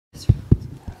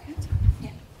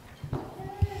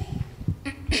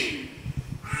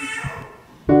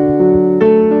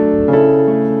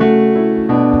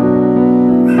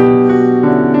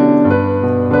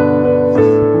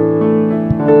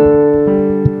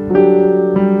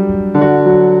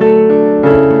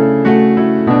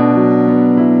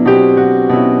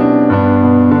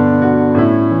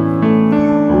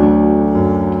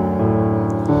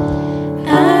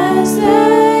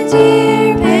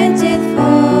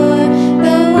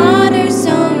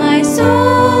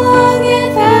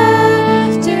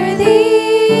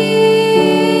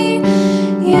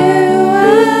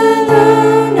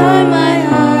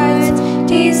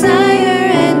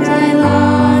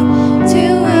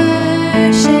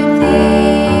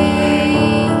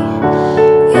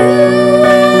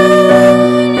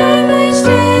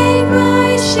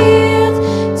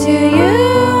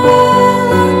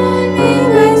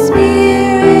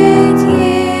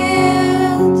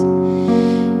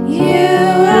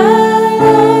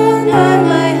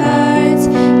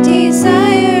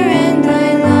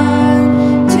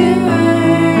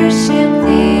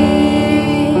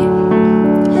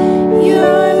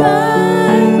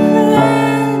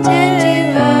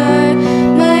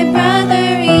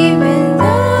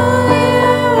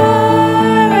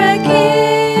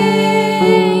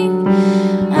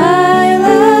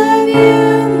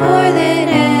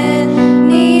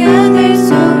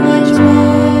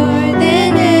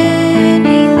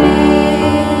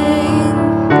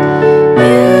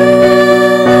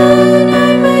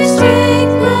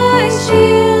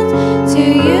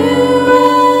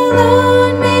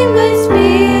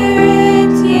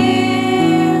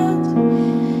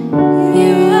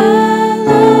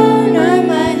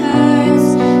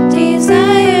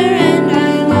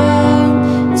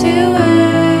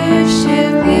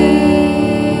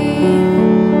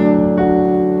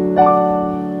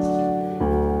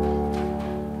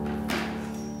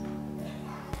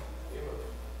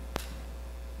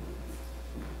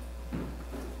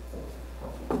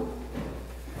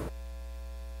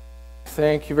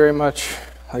Thank you very much,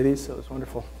 ladies. That was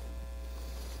wonderful.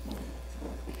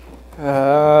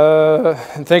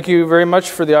 And thank you very much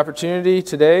for the opportunity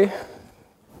today.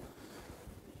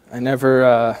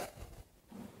 I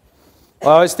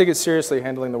always take it seriously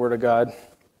handling the Word of God.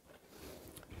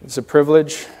 It's a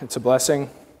privilege. It's a blessing.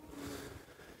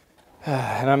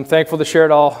 And I'm thankful to share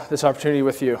this opportunity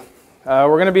with you. We're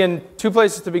going to be in two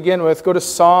places to begin with. Go to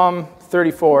Psalm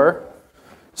 34.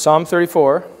 Psalm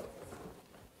 34.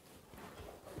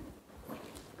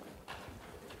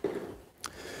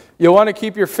 You'll want to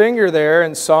keep your finger there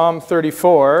in Psalm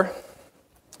 34.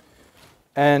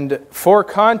 And for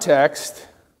context,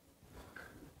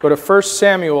 go to 1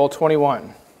 Samuel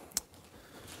 21.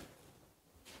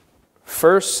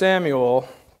 1 Samuel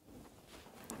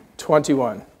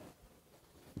 21.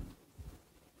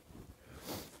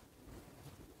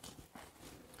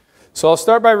 So I'll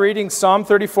start by reading Psalm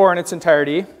 34 in its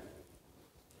entirety,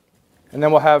 and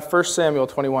then we'll have 1 Samuel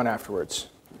 21 afterwards.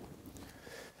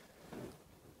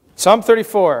 Psalm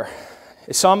 34,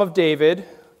 a psalm of David,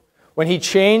 when he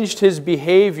changed his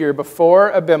behavior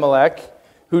before Abimelech,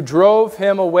 who drove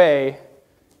him away,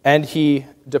 and he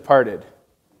departed.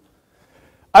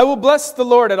 I will bless the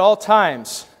Lord at all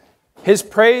times. His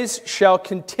praise shall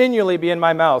continually be in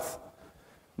my mouth.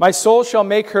 My soul shall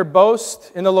make her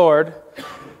boast in the Lord.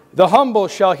 The humble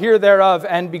shall hear thereof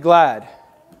and be glad.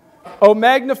 O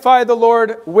magnify the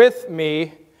Lord with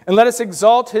me, and let us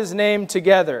exalt his name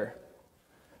together.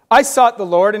 I sought the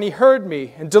Lord, and he heard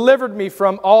me, and delivered me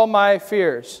from all my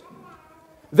fears.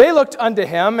 They looked unto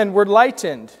him, and were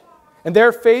lightened, and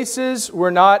their faces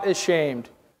were not ashamed.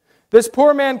 This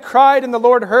poor man cried, and the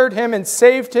Lord heard him, and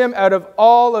saved him out of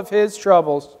all of his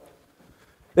troubles.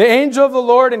 The angel of the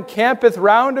Lord encampeth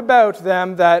round about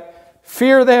them that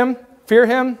fear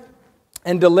him,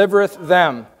 and delivereth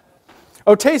them.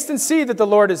 O taste and see that the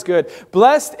Lord is good.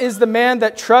 Blessed is the man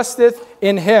that trusteth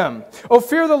in him. O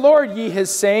fear the Lord, ye his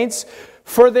saints,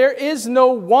 for there is no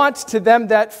want to them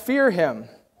that fear him.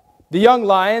 The young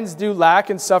lions do lack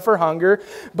and suffer hunger,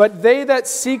 but they that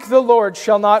seek the Lord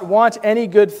shall not want any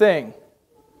good thing.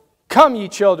 Come, ye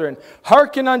children,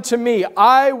 hearken unto me.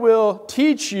 I will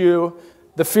teach you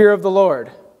the fear of the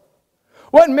Lord.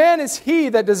 What man is he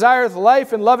that desireth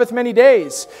life and loveth many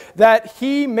days, that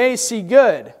he may see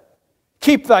good?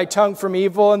 Keep thy tongue from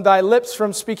evil and thy lips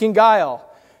from speaking guile.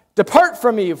 Depart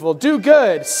from evil, do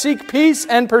good, seek peace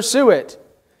and pursue it.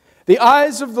 The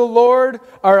eyes of the Lord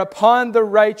are upon the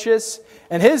righteous,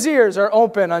 and his ears are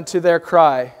open unto their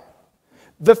cry.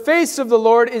 The face of the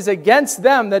Lord is against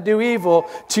them that do evil,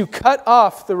 to cut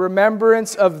off the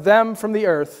remembrance of them from the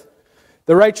earth.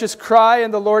 The righteous cry,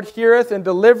 and the Lord heareth, and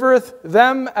delivereth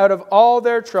them out of all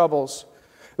their troubles.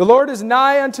 The Lord is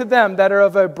nigh unto them that are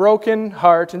of a broken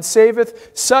heart, and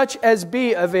saveth such as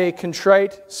be of a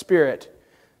contrite spirit.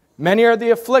 Many are the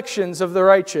afflictions of the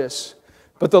righteous,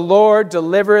 but the Lord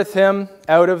delivereth him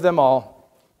out of them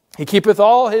all. He keepeth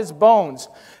all his bones,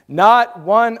 not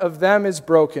one of them is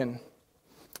broken.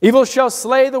 Evil shall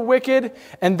slay the wicked,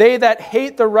 and they that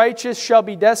hate the righteous shall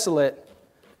be desolate.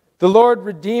 The Lord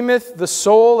redeemeth the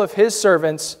soul of his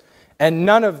servants, and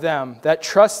none of them that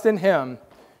trust in him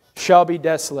shall be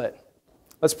desolate.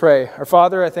 Let's pray. Our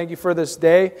Father, I thank you for this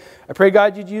day. I pray,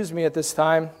 God, you'd use me at this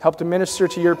time, help to minister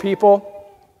to your people.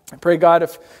 I pray, God,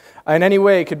 if I in any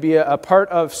way could be a part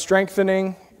of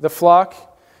strengthening the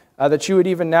flock, that you would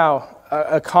even now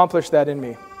accomplish that in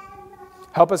me.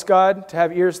 Help us, God, to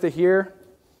have ears to hear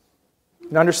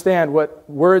and understand what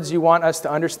words you want us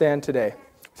to understand today.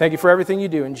 Thank you for everything you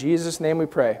do. In Jesus' name we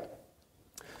pray.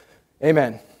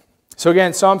 Amen. So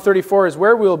again, Psalm 34 is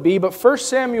where we'll be, but 1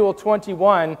 Samuel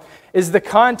 21 is the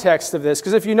context of this.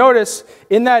 Because if you notice,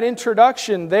 in that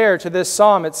introduction there to this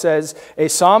psalm, it says, a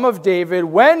psalm of David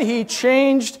when he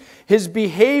changed his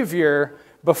behavior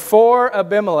before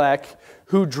Abimelech,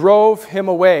 who drove him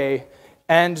away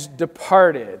and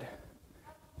departed.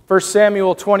 1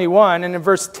 Samuel 21, and in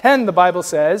verse 10 the Bible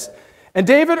says, and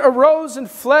David arose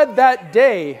and fled that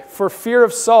day for fear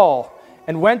of Saul,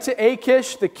 and went to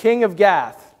Achish the king of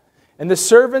Gath. And the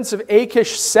servants of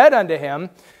Achish said unto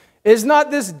him, is not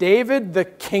this David the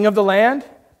king of the land?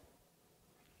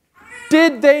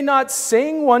 Did they not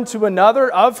sing one to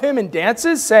another of him in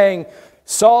dances, saying,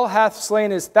 Saul hath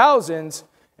slain his thousands,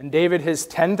 and David his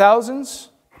 10,000s?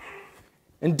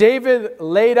 And David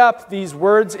laid up these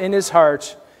words in his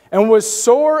heart, and was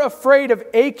sore afraid of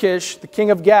Achish the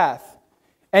king of Gath.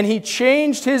 And he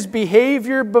changed his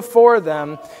behavior before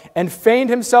them, and feigned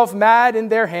himself mad in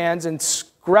their hands, and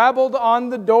scrabbled on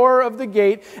the door of the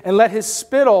gate, and let his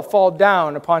spittle fall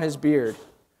down upon his beard.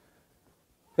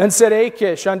 Then said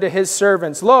Achish unto his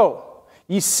servants, Lo,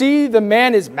 Ye see the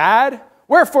man is mad.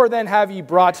 Wherefore then have ye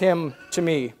brought him to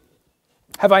me?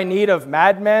 Have I need of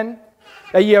madmen,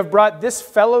 that ye have brought this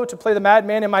fellow to play the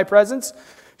madman in my presence?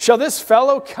 Shall this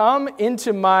fellow come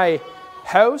into my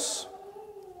house?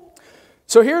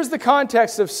 So here's the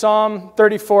context of Psalm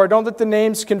 34. Don't let the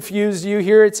names confuse you.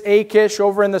 Here it's Achish.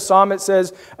 Over in the Psalm it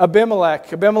says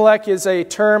Abimelech. Abimelech is a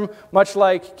term much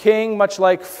like king, much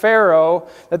like Pharaoh,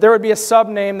 that there would be a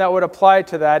subname that would apply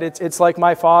to that. It's like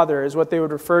my father is what they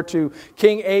would refer to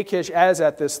King Achish as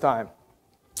at this time.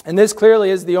 And this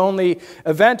clearly is the only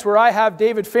event where I have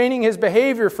David feigning his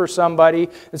behavior for somebody.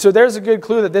 And so there's a good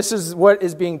clue that this is what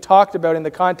is being talked about in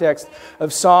the context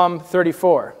of Psalm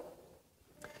 34.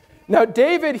 Now,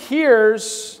 David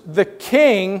hears the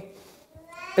king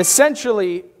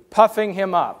essentially puffing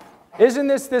him up. Isn't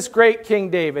this great King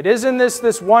David? Isn't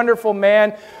this wonderful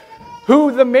man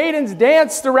who the maidens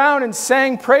danced around and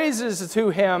sang praises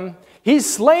to him?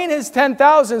 He's slain his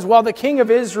 10,000s while the king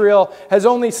of Israel has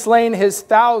only slain his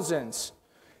thousands.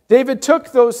 David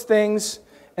took those things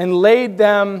and laid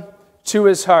them to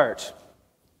his heart.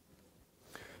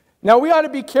 Now, we ought to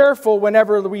be careful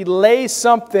whenever we lay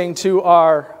something to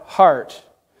our heart.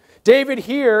 David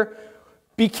here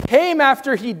became,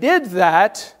 after he did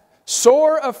that,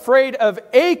 sore afraid of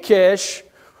Achish,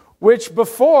 which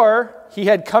before he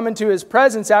had come into his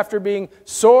presence after being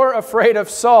sore afraid of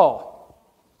Saul.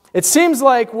 It seems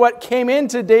like what came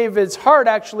into David's heart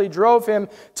actually drove him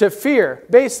to fear,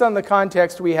 based on the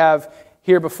context we have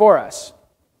here before us.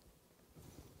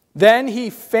 Then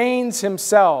he feigns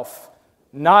himself.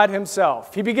 Not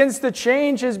himself. He begins to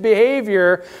change his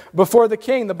behavior before the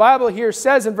king. The Bible here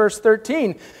says in verse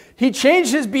 13, he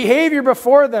changed his behavior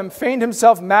before them, feigned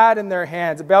himself mad in their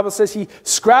hands. The Bible says he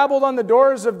scrabbled on the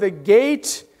doors of the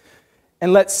gate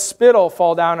and let spittle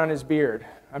fall down on his beard.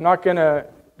 I'm not going to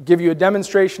give you a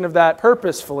demonstration of that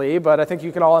purposefully, but I think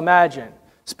you can all imagine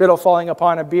spittle falling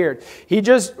upon a beard. He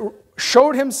just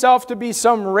showed himself to be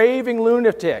some raving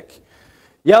lunatic.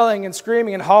 Yelling and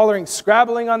screaming and hollering,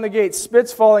 scrabbling on the gate,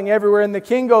 spits falling everywhere. And the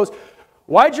king goes,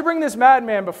 why'd you bring this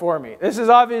madman before me? This is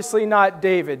obviously not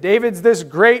David. David's this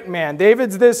great man.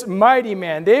 David's this mighty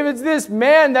man. David's this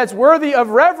man that's worthy of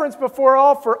reverence before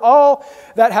all, for all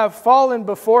that have fallen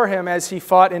before him as he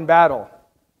fought in battle.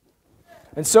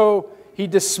 And so he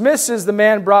dismisses the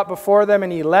man brought before them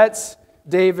and he lets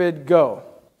David go.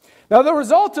 Now the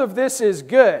result of this is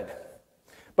good.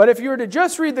 But if you were to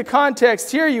just read the context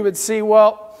here, you would see,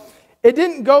 well, it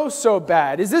didn't go so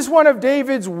bad. Is this one of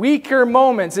David's weaker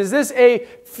moments? Is this a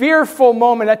fearful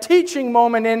moment, a teaching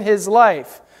moment in his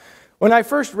life? When I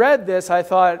first read this, I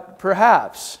thought,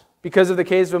 perhaps, because of the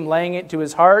case of him laying it to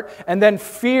his heart, and then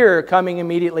fear coming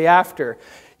immediately after.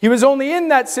 He was only in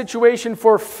that situation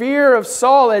for fear of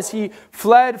Saul as he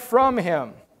fled from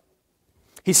him.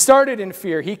 He started in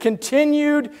fear. He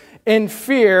continued in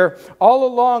fear. All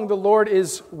along, the Lord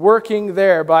is working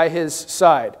there by his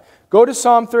side. Go to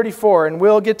Psalm 34, and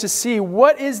we'll get to see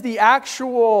what is the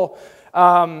actual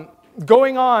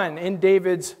going on in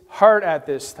David's heart at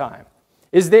this time.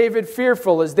 Is David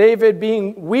fearful? Is David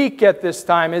being weak at this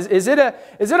time? Is it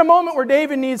a moment where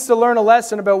David needs to learn a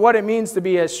lesson about what it means to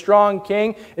be a strong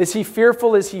king? Is he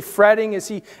fearful? Is he fretting? Is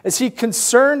he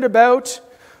concerned about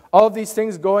all of these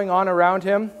things going on around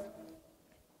him?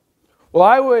 Well,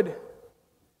 I would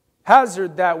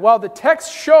hazard that while the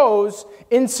text shows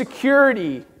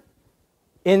insecurity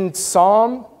in his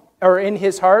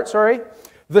heart,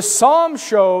 the psalm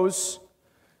shows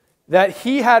that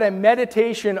he had a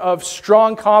meditation of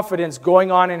strong confidence going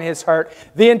on in his heart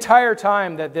the entire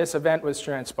time that this event was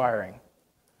transpiring.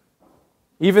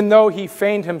 Even though he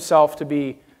feigned himself to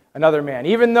be another man,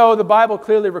 even though the Bible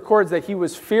clearly records that he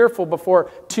was fearful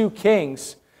before two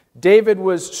kings, David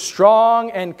was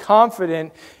strong and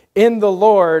confident in the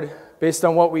Lord based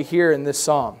on what we hear in this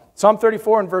psalm. Psalm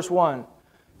 34 and verse 1.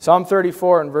 Psalm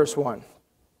 34 and verse 1.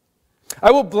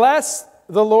 I will bless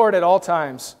the Lord at all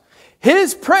times.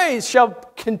 His praise shall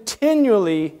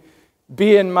continually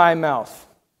be in my mouth.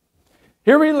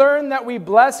 Here we learn that we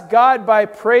bless God by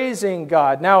praising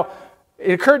God. Now,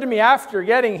 it occurred to me after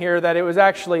getting here that it was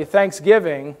actually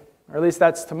Thanksgiving, or at least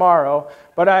that's tomorrow,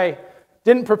 but I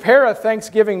didn't prepare a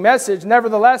Thanksgiving message.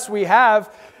 Nevertheless, we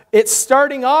have it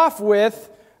starting off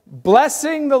with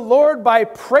blessing the Lord by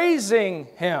praising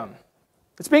Him.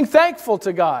 It's being thankful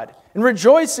to God and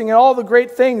rejoicing in all the great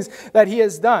things that He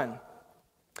has done.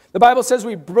 The Bible says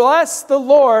we bless the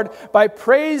Lord by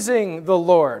praising the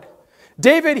Lord.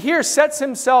 David here sets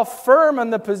himself firm on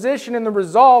the position and the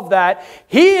resolve that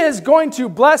he is going to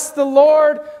bless the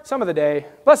Lord some of the day.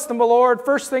 Bless the Lord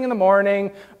first thing in the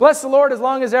morning. Bless the Lord as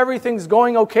long as everything's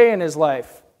going okay in his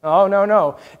life. Oh, no,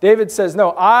 no. David says,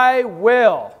 no, I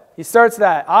will. He starts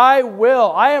that. I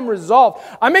will. I am resolved.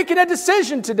 I'm making a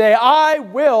decision today. I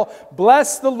will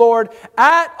bless the Lord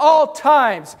at all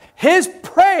times. His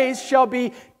praise shall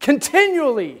be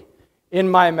continually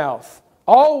in my mouth.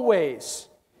 Always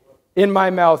in my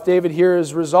mouth. David here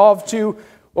is resolved to,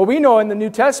 well, we know in the New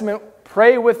Testament,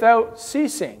 pray without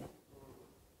ceasing.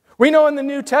 We know in the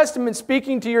New Testament,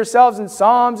 speaking to yourselves in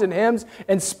psalms and hymns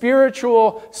and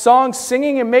spiritual songs,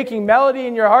 singing and making melody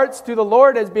in your hearts to the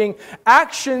Lord as being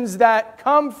actions that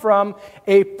come from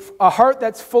a heart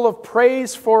that's full of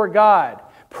praise for God.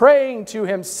 Praying to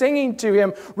Him, singing to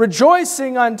Him,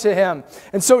 rejoicing unto Him.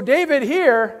 And so David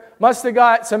here must have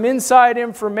got some inside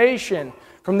information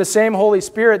from the same Holy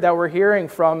Spirit that we're hearing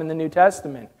from in the New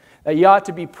Testament. That you ought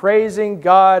to be praising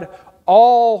God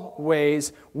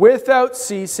always, without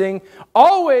ceasing,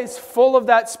 always full of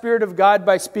that Spirit of God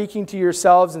by speaking to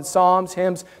yourselves in psalms,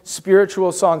 hymns,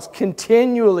 spiritual songs.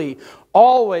 Continually,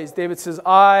 always, David says,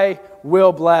 I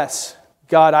will bless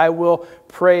God. I will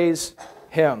praise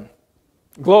Him.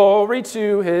 Glory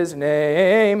to His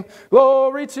name.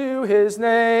 Glory to His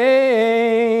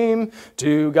name.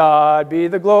 To God be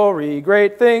the glory.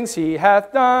 Great things He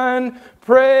hath done.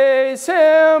 Praise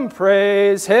Him,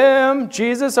 praise Him,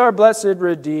 Jesus our blessed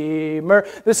Redeemer.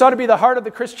 This ought to be the heart of the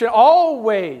Christian,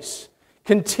 always,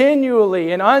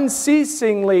 continually and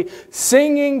unceasingly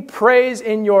singing praise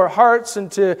in your hearts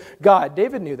unto God.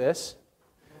 David knew this.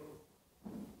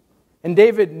 And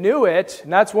David knew it,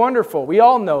 and that's wonderful. We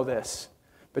all know this.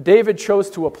 But David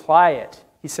chose to apply it.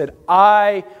 He said,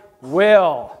 I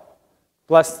will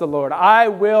bless the Lord. I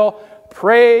will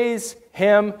praise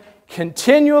Him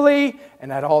continually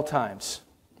and at all times.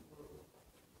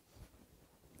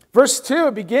 Verse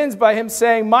 2 begins by him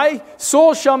saying, my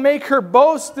soul shall make her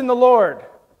boast in the Lord.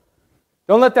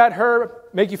 Don't let that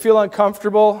make you feel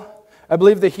uncomfortable. I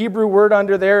believe the Hebrew word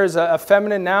under there is a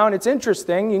feminine noun. It's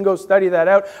interesting. You can go study that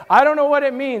out. I don't know what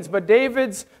it means, but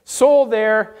David's soul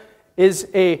there is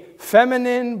a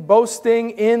feminine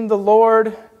boasting in the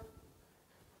Lord.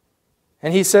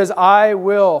 And he says, I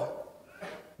will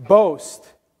boast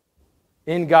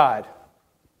in God.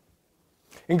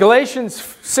 In Galatians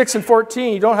 6 and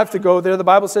 14, you don't have to go there. The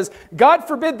Bible says, God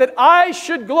forbid that I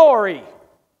should glory,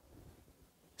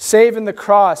 save in the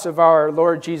cross of our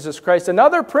Lord Jesus Christ.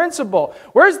 Another principle.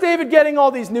 Where's David getting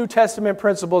all these New Testament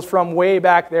principles from way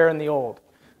back there in the Old?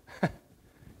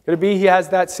 Could it be he has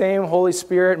that same Holy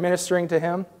Spirit ministering to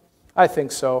him? I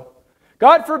think so.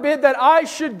 God forbid that I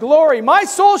should glory. My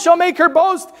soul shall make her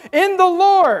boast in the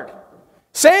Lord.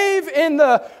 Save in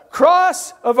the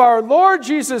cross of our Lord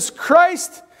Jesus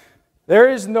Christ. There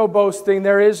is no boasting.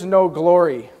 There is no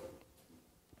glory.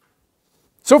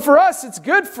 So for us, it's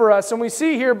good for us. And we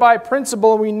see here by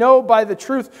principle, and we know by the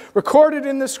truth recorded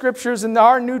in the Scriptures in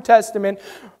our New Testament,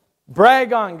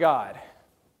 brag on God.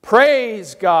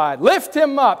 Praise God. Lift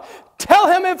Him up. Tell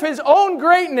Him of His own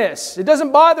greatness. It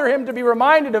doesn't bother Him to be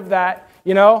reminded of that,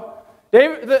 you know.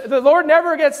 The Lord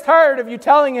never gets tired of you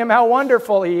telling Him how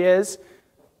wonderful He is.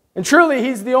 And truly,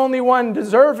 He's the only one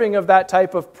deserving of that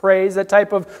type of praise, that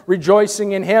type of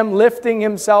rejoicing in Him, lifting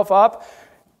Himself up.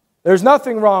 There's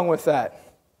nothing wrong with that.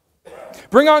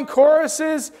 Bring on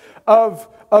choruses of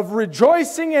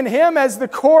rejoicing in Him as the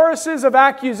choruses of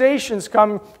accusations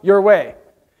come your way.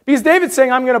 Because David's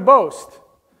saying, I'm going to boast.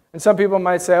 And some people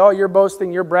might say, oh, you're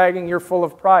boasting, you're bragging, you're full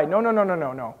of pride. No.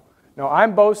 No,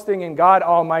 I'm boasting in God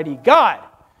Almighty God.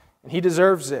 And He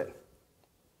deserves it.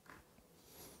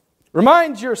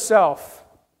 Remind yourself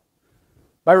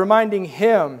by reminding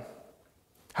Him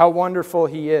how wonderful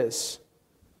He is.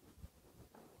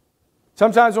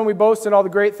 Sometimes when we boast in all the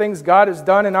great things God has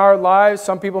done in our lives,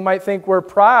 some people might think we're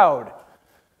proud.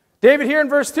 David here in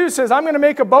verse 2 says, I'm going to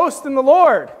make a boast in the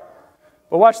Lord.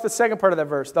 But watch the second part of that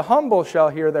verse. The humble shall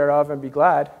hear thereof and be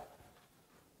glad.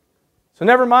 So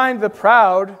never mind the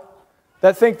proud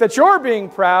that think that you're being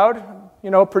proud,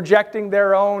 projecting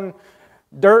their own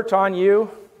dirt on you.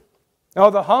 No,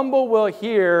 the humble will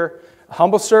hear a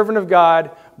humble servant of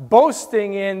God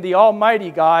boasting in the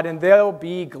Almighty God, and they'll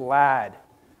be glad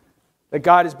that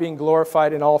God is being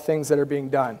glorified in all things that are being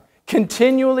done,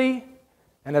 continually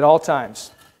and at all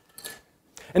times.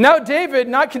 And now David,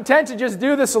 not content to just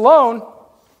do this alone,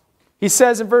 he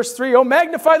says in verse 3, oh,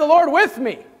 magnify the Lord with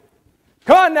me.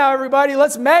 Come on now, everybody,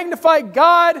 let's magnify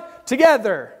God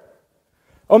together.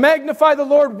 Oh, magnify the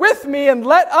Lord with me, and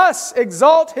let us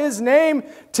exalt His name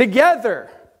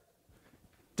together.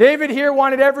 David here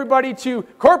wanted everybody to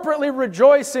corporately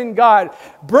rejoice in God.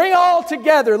 Bring all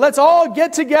together. Let's all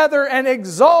get together and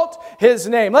exalt His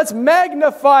name. Let's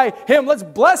magnify Him. Let's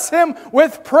bless Him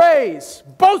with praise,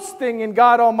 boasting in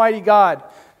God Almighty God.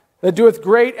 that doeth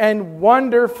great and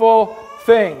wonderful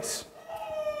things.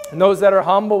 And those that are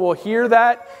humble will hear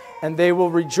that, and they will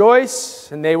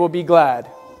rejoice, and they will be glad.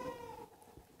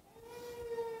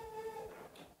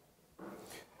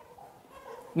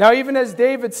 Now, even as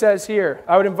David says here,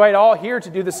 I would invite all here to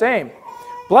do the same.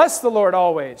 Bless the Lord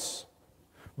always.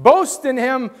 Boast in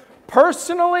Him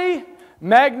personally,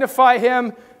 magnify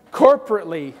Him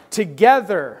corporately,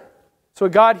 together. That's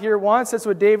what God here wants. That's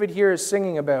what David here is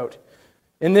singing about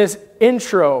in this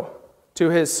intro to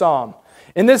his psalm.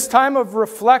 In this time of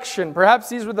reflection, perhaps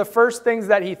these were the first things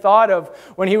that he thought of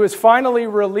when he was finally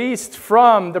released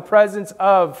from the presence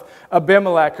of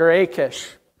Abimelech or Achish.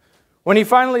 When he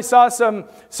finally saw some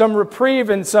reprieve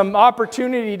and some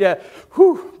opportunity to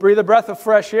breathe a breath of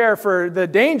fresh air for the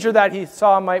danger that he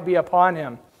saw might be upon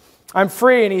him. I'm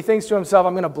free, and he thinks to himself,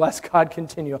 I'm going to bless God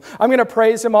continually. I'm going to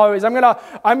praise Him always. I'm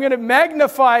going to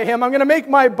magnify Him. I'm going to make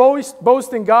my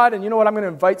boast in God, and you know what? I'm going to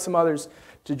invite some others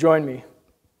to join me.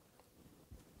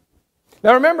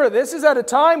 Now remember, this is at a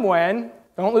time when,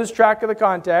 don't lose track of the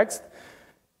context,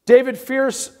 David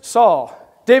fears Saul.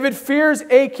 David fears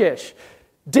Achish.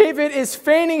 David is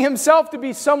feigning himself to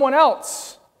be someone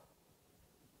else.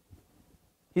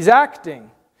 He's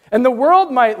acting. And the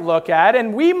world might look at,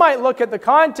 and we might look at the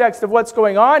context of what's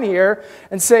going on here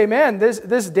and say, man,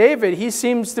 this David, he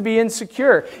seems to be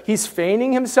insecure. He's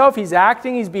feigning himself, he's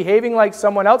acting, he's behaving like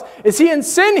someone else. Is he in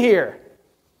sin here?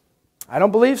 I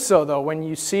don't believe so, though, when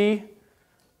you see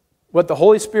what the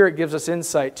Holy Spirit gives us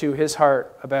insight to his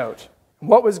heart about.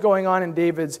 What was going on in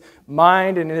David's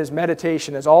mind and in his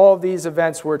meditation as all of these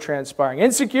events were transpiring.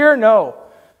 Insecure? No.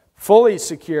 Fully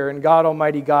secure in God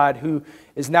Almighty God, who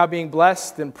is now being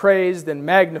blessed and praised and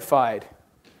magnified.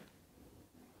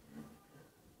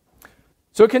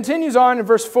 So it continues on in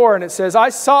verse 4, and it says, I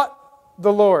sought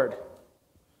the Lord.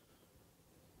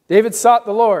 David sought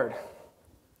the Lord.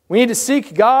 We need to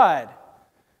seek God.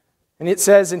 And it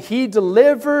says, and He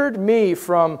delivered me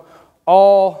from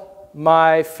all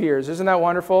my fears. Isn't that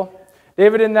wonderful?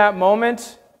 David in that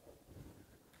moment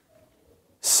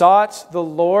sought the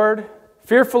Lord,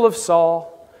 fearful of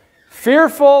Saul,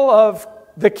 fearful of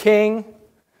the king.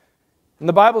 And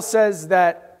the Bible says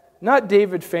that not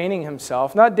David feigning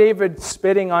himself, not David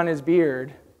spitting on his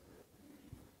beard.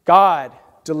 God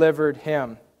delivered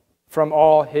him from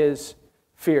all his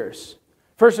fears.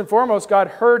 First and foremost, God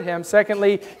heard him.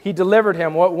 Secondly, He delivered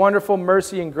him. What wonderful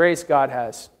mercy and grace God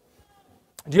has.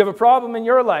 Do you have a problem in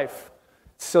your life?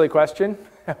 Silly question.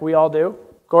 We all do,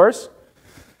 of course.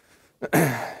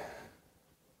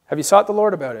 Have you sought the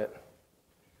Lord about it?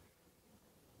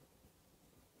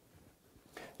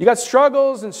 You got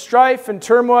struggles and strife and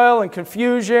turmoil and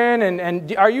confusion,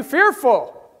 and are you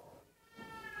fearful?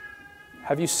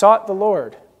 Have you sought the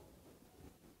Lord?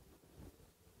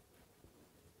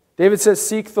 David says,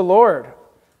 seek the Lord.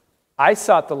 I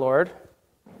sought the Lord,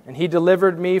 and He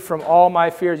delivered me from all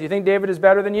my fears. You think David is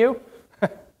better than you?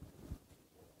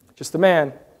 Just a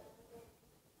man.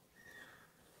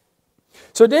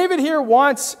 So David here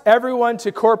wants everyone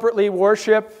to corporately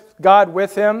worship God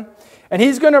with him, and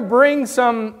he's going to bring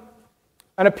an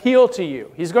appeal to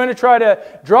you. He's going to try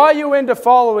to draw you into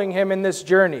following him in this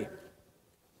journey.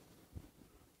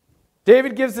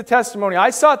 David gives the testimony,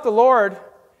 I sought the Lord.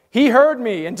 He heard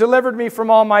me and delivered me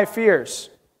from all my fears.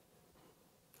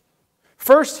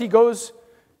 First, he goes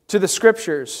to the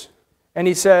Scriptures, and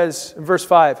he says, in verse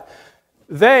 5,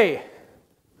 they,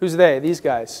 who's they? These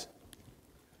guys.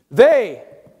 They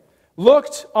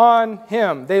looked on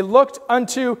Him. They looked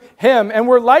unto Him and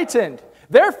were lightened.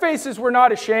 Their faces were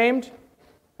not ashamed.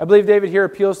 I believe David here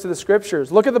appeals to the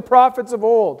Scriptures. Look at the prophets of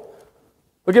old.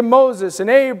 Look at Moses and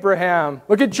Abraham.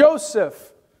 Look at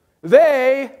Joseph.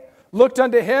 They looked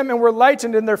unto Him and were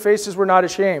lightened, and their faces were not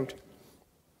ashamed.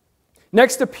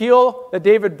 Next appeal that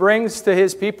David brings to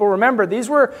his people, remember, these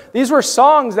were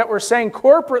songs that were sang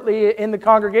corporately in the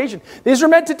congregation. These were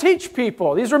meant to teach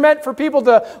people. These were meant for people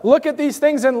to look at these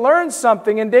things and learn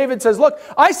something. And David says, look,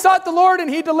 I sought the Lord and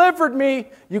He delivered me.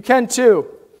 You can too.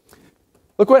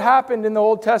 Look what happened in the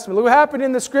Old Testament. Look what happened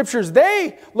in the Scriptures.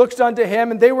 They looked unto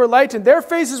Him and they were lightened. Their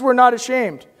faces were not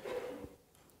ashamed.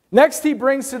 Next, he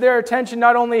brings to their attention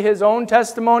not only his own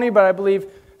testimony, but I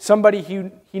believe somebody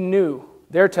he knew,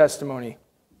 their testimony.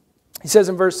 He says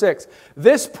in verse 6,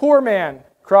 this poor man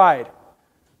cried,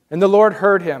 and the Lord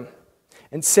heard him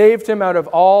and saved him out of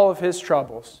all of his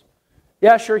troubles.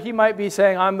 Yeah, sure, he might be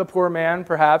saying, I'm the poor man,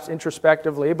 perhaps,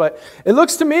 introspectively, but it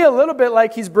looks to me a little bit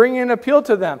like he's bringing an appeal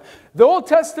to them. The Old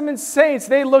Testament saints,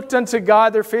 they looked unto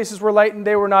God, their faces were lightened,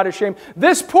 they were not ashamed.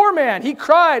 This poor man, he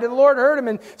cried, and the Lord heard him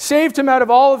and saved him out of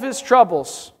all of his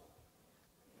troubles.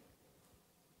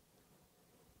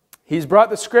 He's brought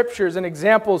the scriptures and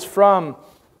examples from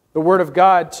the Word of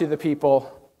God to the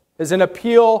people as an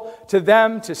appeal to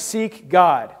them to seek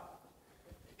God.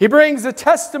 He brings the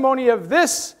testimony of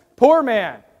this poor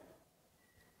man,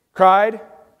 cried, and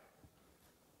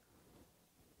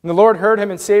the Lord heard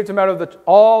him and saved him out of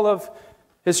all of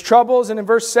his troubles. And in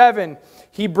verse 7,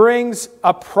 he brings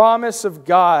a promise of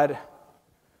God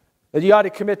that you ought to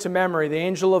commit to memory. The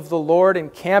angel of the Lord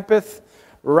encampeth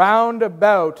round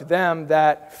about them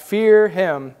that fear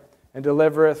him and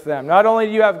delivereth them. Not only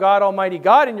do you have God Almighty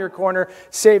God in your corner,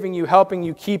 saving you, helping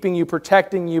you, keeping you,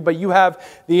 protecting you, but you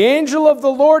have the angel of the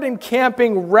Lord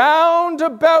encamping round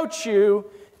about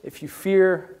you if you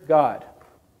fear God.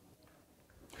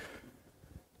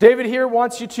 David here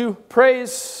wants you to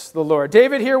praise the Lord.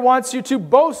 David here wants you to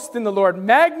boast in the Lord,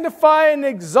 magnify and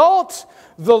exalt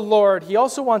the Lord. He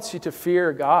also wants you to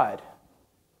fear God.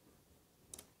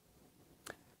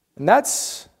 And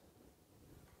that's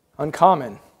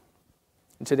uncommon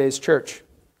in today's church.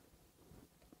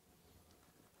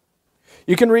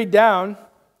 You can read down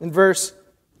in verse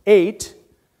 8,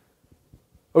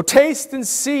 "O taste and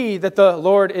see that the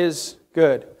Lord is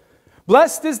good.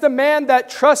 Blessed is the man that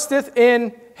trusteth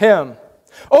in him.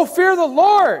 O fear the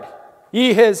Lord,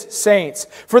 ye his saints,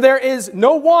 for there is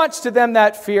no want to them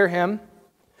that fear him.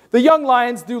 The young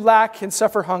lions do lack and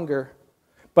suffer hunger,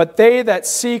 but they that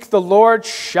seek the Lord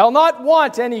shall not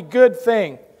want any good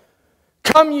thing.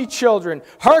 Come, ye children,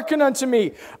 hearken unto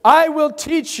me. I will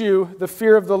teach you the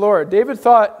fear of the Lord." David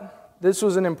thought this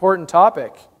was an important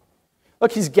topic.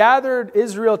 Look, he's gathered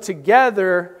Israel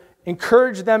together,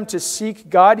 encouraged them to seek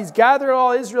God. He's gathered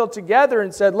all Israel together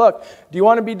and said, look, do you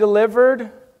want to be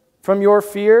delivered from your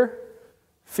fear?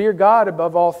 Fear God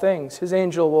above all things. His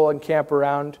angel will encamp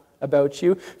around about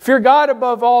you. Fear God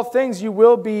above all things. You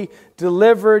will be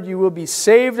delivered. You will be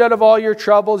saved out of all your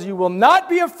troubles. You will not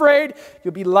be afraid.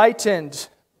 You'll be lightened.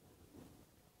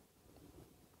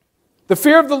 The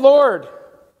fear of the Lord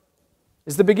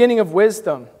is the beginning of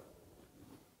wisdom.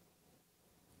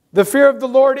 The fear of the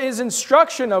Lord is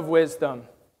instruction of wisdom.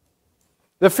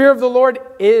 The fear of the Lord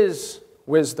is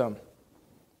wisdom.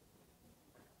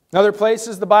 In other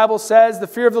places, the Bible says the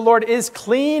fear of the Lord is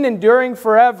clean, enduring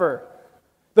forever.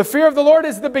 The fear of the Lord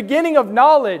is the beginning of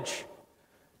knowledge.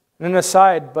 And an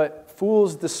aside, but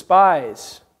fools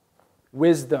despise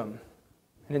wisdom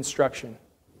and instruction.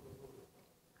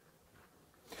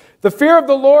 The fear of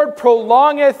the Lord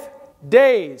prolongeth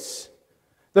days.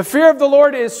 The fear of the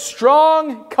Lord is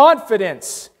strong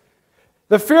confidence.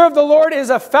 The fear of the Lord is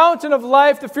a fountain of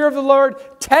life. The fear of the Lord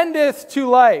tendeth to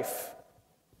life.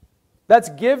 That's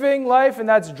giving life and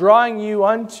that's drawing you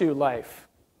unto life.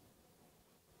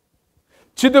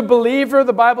 To the believer,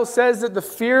 the Bible says that the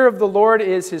fear of the Lord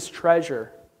is his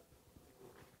treasure.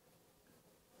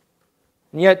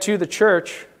 And yet to the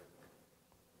church,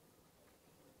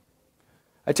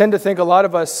 I tend to think a lot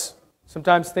of us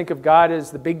sometimes think of God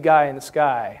as the big guy in the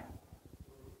sky,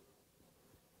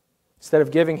 instead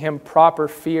of giving him proper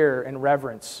fear and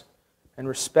reverence and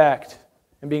respect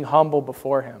and being humble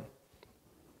before him.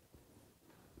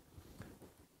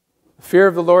 The fear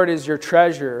of the Lord is your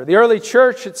treasure. The early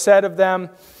church, it said of them,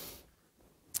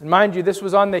 and mind you, this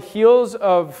was on the heels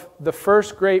of the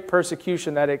first great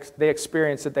persecution that they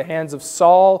experienced at the hands of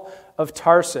Saul of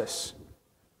Tarsus,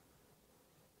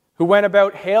 who went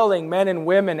about hailing men and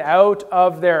women out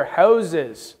of their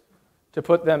houses to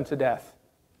put them to death.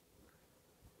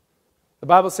 The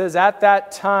Bible says at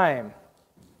that time,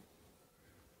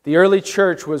 the early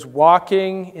church was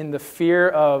walking in the fear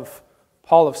of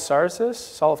Saul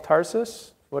of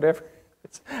Tarsus, whatever.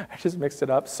 I just mixed it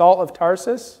up. Saul of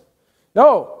Tarsus?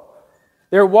 No.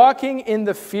 They're walking in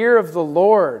the fear of the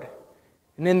Lord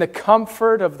and in the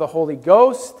comfort of the Holy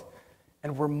Ghost,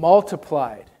 and were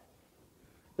multiplied.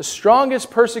 The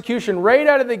strongest persecution right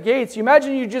out of the gates. You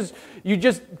imagine you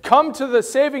just come to the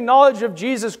saving knowledge of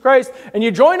Jesus Christ and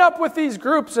you join up with these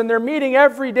groups and they're meeting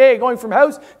every day, going from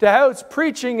house to house,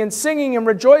 preaching and singing and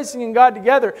rejoicing in God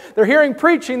together. They're hearing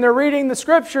preaching, they're reading the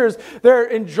scriptures, they're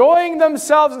enjoying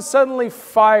themselves, and suddenly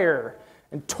fire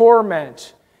and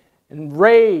torment and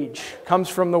rage comes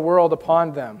from the world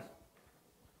upon them.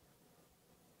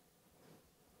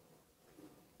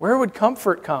 Where would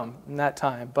comfort come in that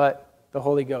time but the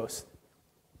Holy Ghost?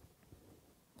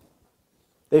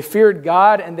 They feared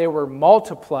God and they were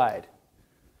multiplied.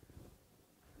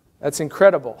 That's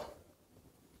incredible.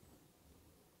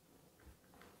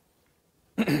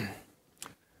 When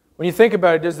you think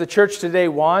about it, does the church today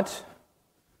want?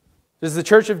 Does the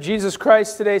church of Jesus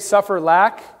Christ today suffer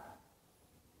lack?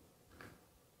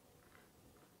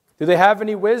 Do they have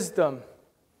any wisdom?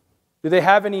 Do they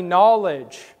have any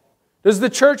knowledge? Does the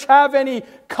church have any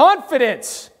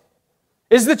confidence?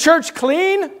 Is the church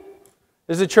clean?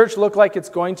 Does the church look like it's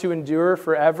going to endure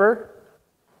forever?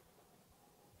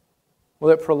 Will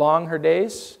it prolong her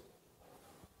days?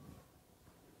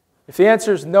 If the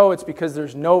answer is no, it's because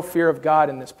there's no fear of God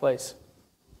in this place.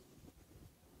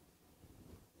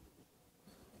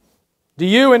 Do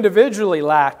you individually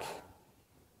lack,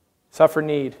 suffer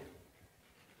need?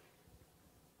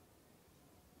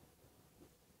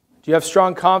 Do you have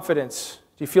strong confidence?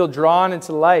 Do you feel drawn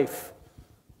into life?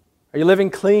 Are you living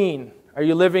clean? Are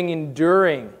you living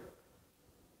enduring?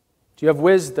 Do you have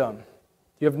wisdom? Do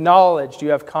you have knowledge? Do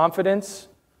you have confidence?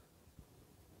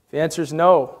 If the answer is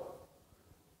no,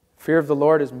 fear of the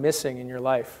Lord is missing in your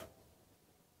life.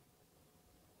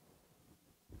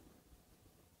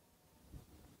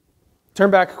 Turn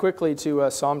back quickly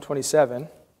to Psalm 27. And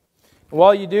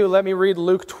while you do, let me read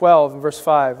Luke 12 verse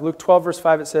 5. Luke 12 verse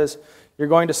 5, it says, you're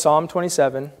going to Psalm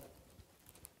 27.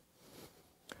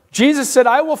 Jesus said,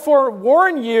 I will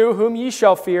forewarn you whom ye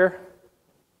shall fear.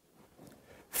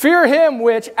 Fear him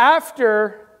which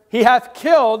after he hath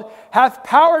killed hath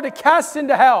power to cast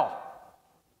into hell.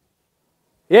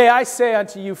 Yea, I say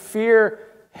unto you, fear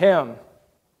him.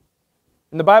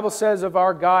 And the Bible says of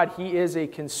our God, he is a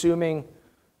consuming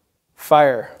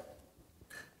fire.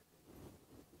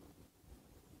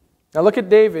 Now look at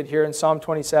David here in Psalm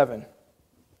 27,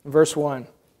 verse 1.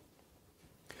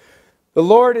 The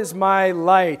Lord is my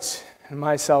light and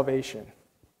my salvation.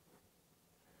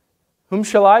 Whom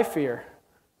shall I fear?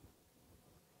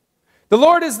 The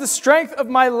Lord is the strength of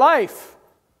my life.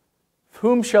 Of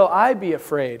whom shall I be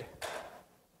afraid?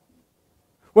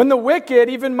 When the wicked,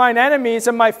 even mine enemies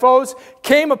and my foes,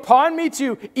 came upon me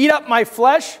to eat up my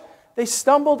flesh, they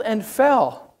stumbled and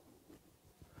fell.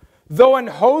 Though an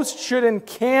host should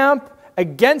encamp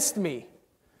against me,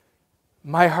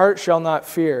 my heart shall not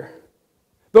fear.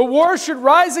 The war should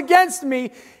rise against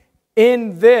me,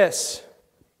 in this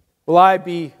will I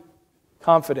be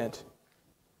confident.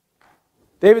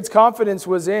 David's confidence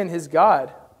was in his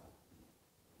God.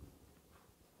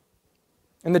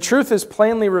 And the truth is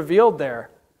plainly revealed there.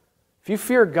 If you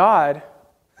fear God,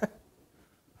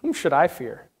 whom should I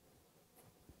fear?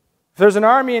 If there's an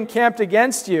army encamped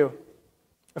against you,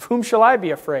 of whom shall I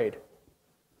be afraid?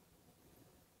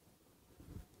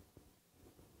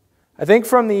 I think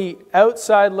from the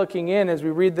outside looking in, as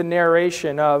we read the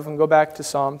narration of, and go back to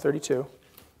Psalm 32,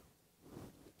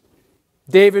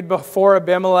 David before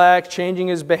Abimelech, changing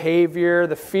his behavior,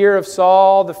 the fear of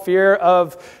Saul, the fear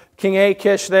of King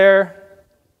Achish there.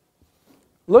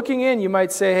 Looking in, you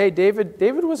might say, hey,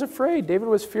 David was afraid. David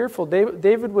was fearful.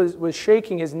 David was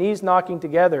shaking, his knees knocking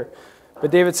together.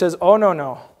 But David says, oh,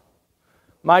 no.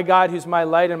 My God who's my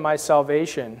light and my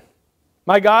salvation.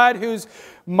 My God who's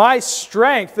my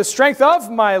strength, the strength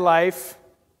of my life,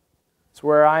 is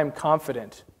where I am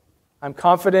confident. I'm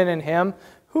confident in him.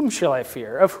 Whom shall I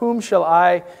fear? Of whom shall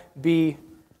I be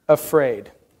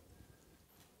afraid?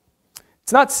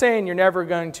 It's not saying you're never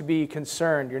going to be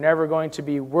concerned. You're never going to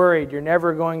be worried. You're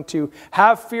never going to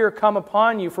have fear come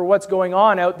upon you for what's going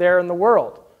on out there in the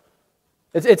world.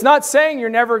 It's not saying you're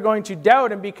never going to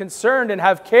doubt and be concerned and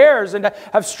have cares and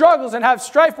have struggles and have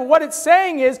strife. But what it's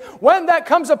saying is, when that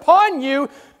comes upon you,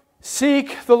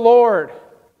 seek the Lord.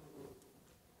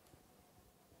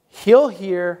 He'll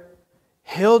hear.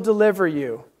 He'll deliver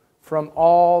you from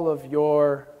all of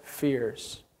your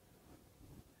fears.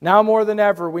 Now more than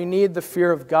ever, we need the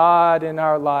fear of God in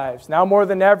our lives. Now more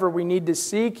than ever, we need to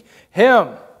seek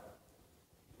him.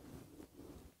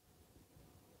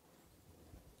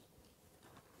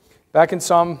 Back in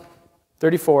Psalm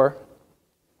 34,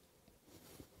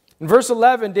 in verse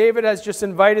 11, David has just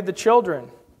invited the children.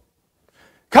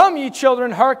 Come, ye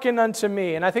children, hearken unto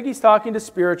me. And I think he's talking to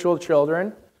spiritual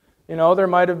children. You know, there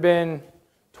might have been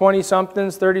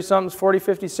 20-somethings, 30-somethings, 40,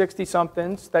 50,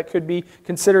 60-somethings that could be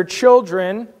considered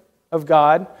children of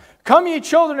God. Come, ye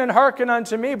children, and hearken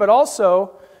unto me. But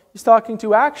also, he's talking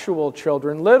to actual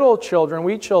children, little children,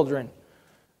 wee children.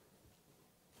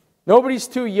 Nobody's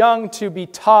too young to be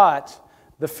taught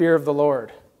the fear of the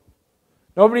Lord.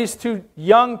 Nobody's too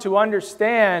young to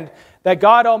understand that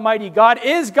God Almighty God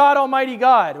is God Almighty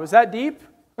God. Was that deep?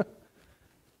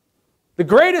 The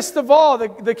greatest of all,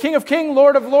 the King of Kings,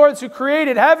 Lord of Lords, who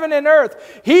created heaven and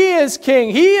earth. He is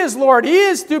King. He is Lord. He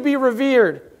is to be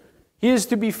revered. He is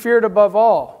to be feared above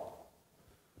all.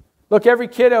 Look, every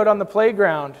kid out on the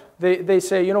playground, they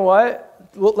say, you know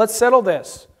what? Well, let's settle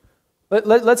this.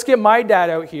 Let's get my dad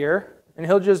out here, and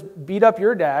he'll just beat up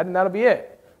your dad, and that'll be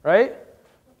it, right?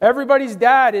 Everybody's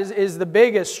dad is the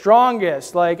biggest,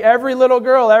 strongest. Like every little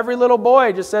girl, every little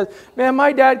boy just says, man,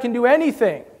 my dad can do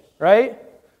anything, right?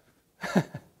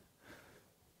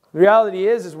 The reality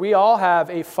is we all have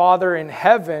a Father in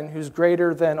heaven who's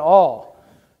greater than all.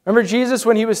 Remember Jesus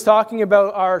when he was talking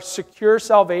about our secure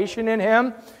salvation in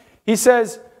him? He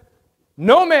says,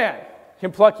 no man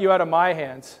can pluck you out of my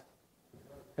hands.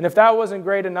 And if that wasn't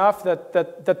great enough,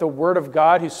 that the Word of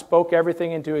God who spoke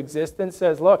everything into existence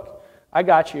says, look, I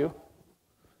got you.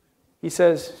 He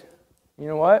says, you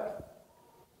know what?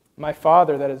 My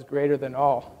Father that is greater than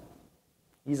all,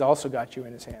 he's also got you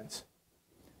in his hands.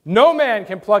 No man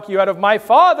can pluck you out of my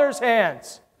Father's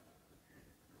hands.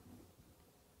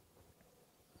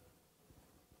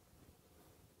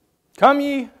 Come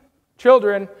ye,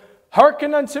 children,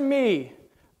 hearken unto me.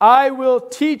 I will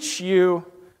teach you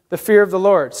the fear of the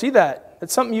Lord. See that?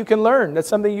 That's something you can learn. That's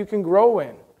something you can grow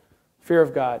in. Fear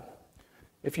of God.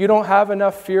 If you don't have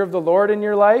enough fear of the Lord in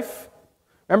your life,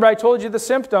 remember I told you the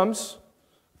symptoms.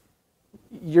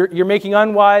 You're making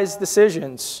unwise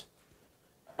decisions.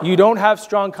 You don't have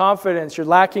strong confidence. You're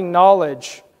lacking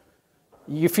knowledge.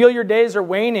 You feel your days are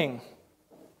waning.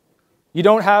 You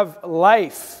don't have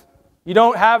life. You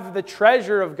don't have the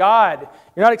treasure of God.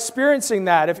 You're not experiencing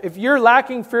that. If you're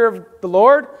lacking fear of the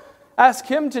Lord, ask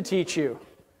Him to teach you.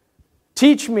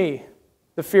 Teach me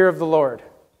the fear of the Lord.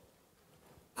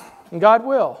 And God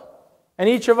will. And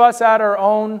each of us at our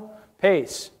own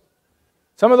pace.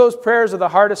 Some of those prayers are the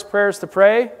hardest prayers to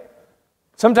pray.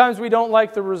 Sometimes we don't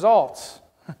like the results.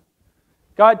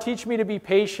 God, teach me to be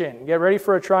patient. Get ready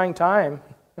for a trying time.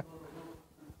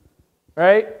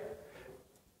 Right?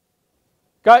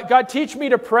 God, teach me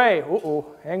to pray.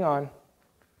 Hang on.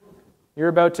 You're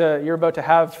about to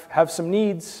have some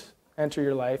needs enter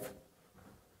your life.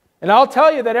 And I'll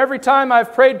tell you that every time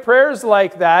I've prayed prayers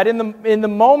like that, in the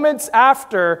moments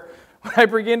after, when I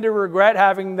begin to regret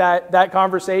having that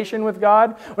conversation with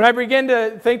God, when I begin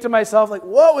to think to myself, like,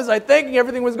 what was I thinking?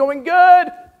 Everything was going good.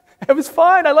 It was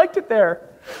fine. I liked it there.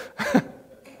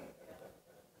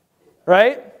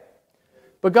 Right?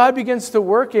 But God begins to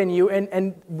work in you,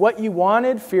 and what you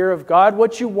wanted, fear of God,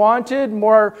 what you wanted,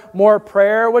 more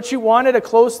prayer, what you wanted, a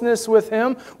closeness with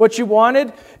Him, what you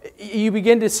wanted, you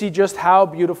begin to see just how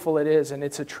beautiful it is, and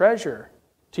it's a treasure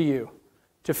to you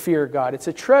to fear God. It's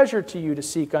a treasure to you to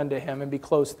seek unto Him and be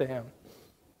close to Him.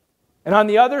 And on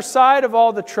the other side of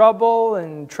all the trouble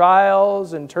and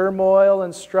trials and turmoil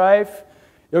and strife,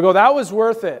 you'll go, that was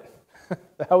worth it.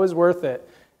 That was worth it.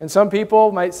 And some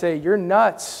people might say, you're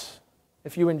nuts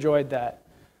if you enjoyed that.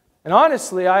 And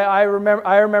honestly, I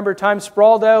remember times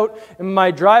sprawled out in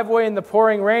my driveway in the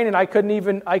pouring rain, and I couldn't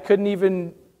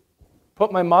even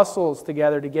put my muscles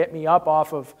together to get me up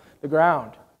off of the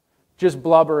ground, just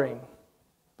blubbering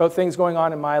about things going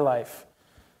on in my life.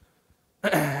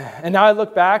 And now I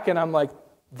look back and I'm like,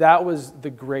 that was the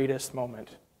greatest moment.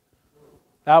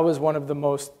 That was one of the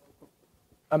most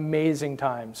amazing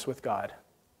times with God.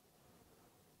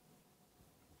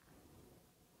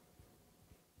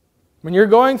 When you're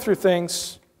going through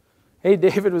things, hey,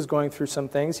 David was going through some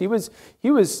things. He was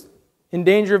in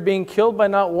danger of being killed by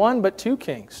not one, but two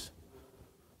kings.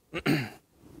 We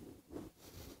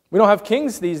don't have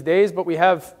kings these days, but we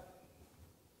have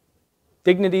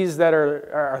dignities that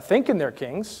are thinking they're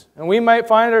kings. And we might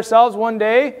find ourselves one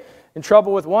day in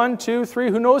trouble with 1, 2,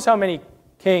 3, who knows how many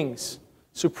kings,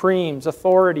 supremes,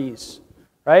 authorities,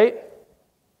 right?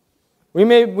 We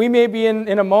may be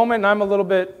in a moment, and I'm a little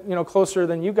bit closer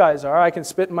than you guys are. I can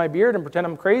spit in my beard and pretend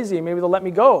I'm crazy, and maybe they'll let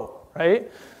me go,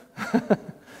 right?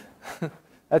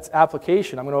 That's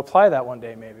application. I'm going to apply that one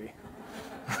day, maybe.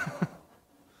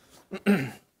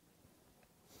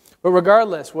 But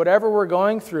regardless, whatever we're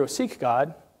going through, seek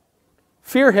God.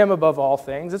 Fear Him above all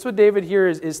things. That's what David here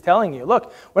is telling you.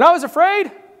 Look, when I was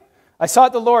afraid, I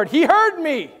sought the Lord. He heard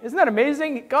me. Isn't that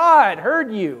amazing? God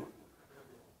heard you.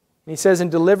 And He says, and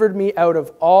delivered me out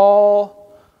of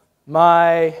all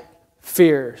my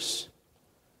fears.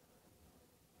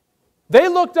 They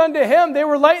looked unto Him. They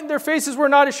were lightened. Their faces were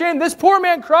not ashamed. This poor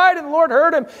man cried, and the Lord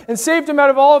heard him and saved him out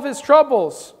of all of his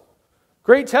troubles.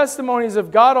 Great testimonies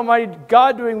of God Almighty,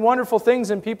 God doing wonderful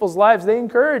things in people's lives. They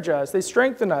encourage us. They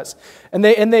strengthen us. And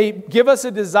they give us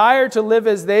a desire to live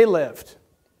as they lived.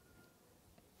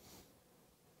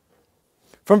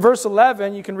 From verse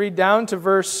 11, you can read down to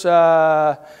verse...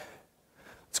 let's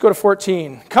go to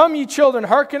 14. Come, ye children,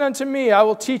 hearken unto me. I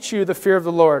will teach you the fear of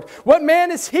the Lord. What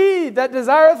man is he that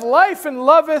desireth life and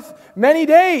loveth many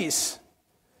days,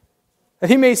 that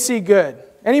he may see good?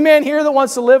 Any man here that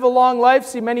wants to live a long life,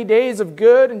 see many days of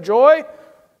good and joy?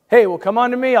 Hey, well, come on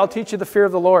to me. I'll teach you the fear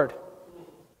of the Lord.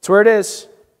 That's where it is.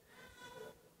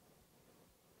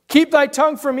 Keep thy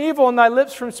tongue from evil and thy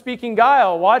lips from speaking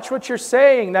guile. Watch what you're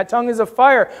saying. That tongue is a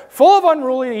fire, full of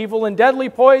unruly evil and deadly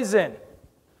poison.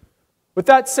 With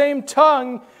that same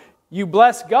tongue, you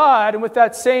bless God, and with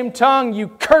that same tongue you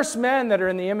curse men that are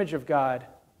in the image of God.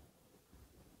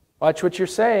 Watch what you're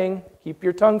saying. Keep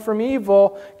your tongue from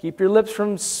evil. Keep your lips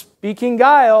from speaking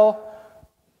guile.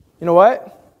 You know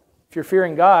what? If you're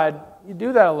fearing God, you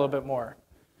do that a little bit more.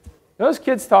 Those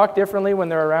kids talk differently when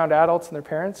they're around adults and their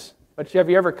parents. But have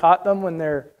you ever caught them when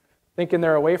they're thinking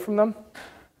they're away from them?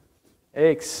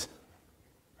 Aches.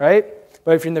 Right?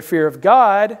 But if you're in the fear of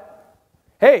God,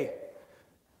 hey,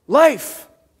 life,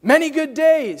 many good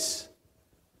days.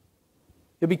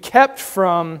 You'll be kept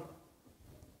from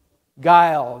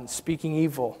guile and speaking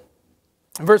evil.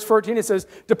 In verse 14 it says,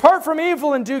 depart from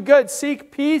evil and do good,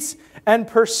 seek peace and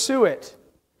pursue it.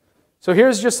 So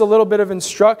here's just a little bit of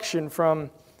instruction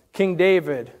from King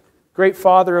David, great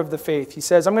father of the faith. He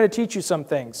says, I'm going to teach you some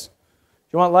things.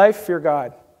 You want life? Fear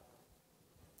God.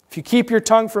 If you keep your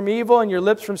tongue from evil and your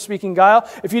lips from speaking guile,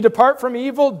 if you depart from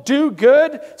evil, do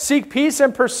good, seek peace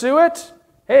and pursue it,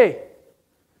 hey,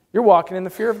 you're walking in the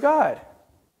fear of God.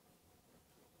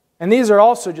 And these are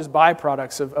also just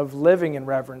byproducts of living in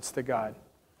reverence to God.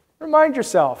 Remind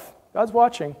yourself, God's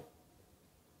watching.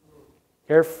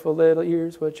 Careful little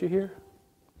ears, what you hear.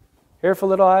 Careful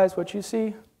little eyes, what you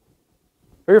see.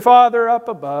 For your Father up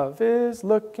above is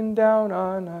looking down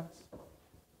on us.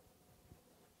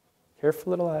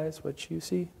 Careful little eyes, what you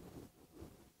see.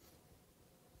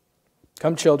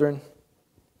 Come, children,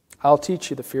 I'll teach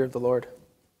you the fear of the Lord.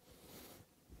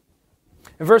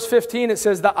 In verse 15 it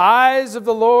says, the eyes of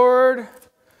the Lord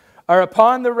are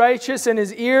upon the righteous, and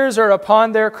his ears are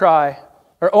upon their cry,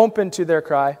 or open to their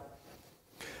cry.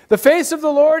 The face of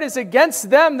the Lord is against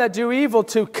them that do evil,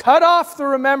 to cut off the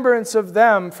remembrance of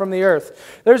them from the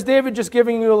earth. There's David just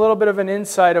giving you a little bit of an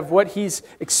insight of what he's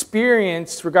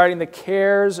experienced regarding the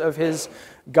cares of his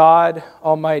God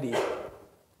Almighty.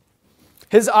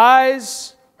 His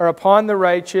eyes are upon the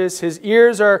righteous, his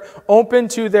ears are open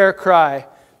to their cry.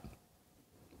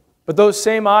 But those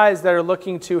same eyes that are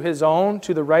looking to his own,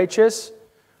 to the righteous,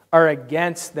 are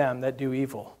against them that do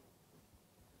evil.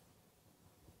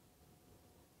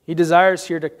 He desires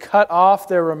here to cut off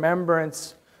their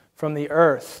remembrance from the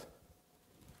earth.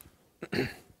 Do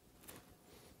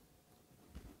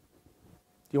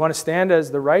you want to stand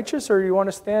as the righteous, or do you want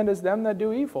to stand as them that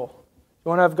do evil? Do you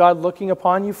want to have God looking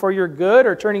upon you for your good,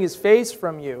 or turning his face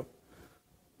from you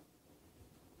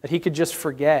that he could just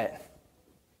forget?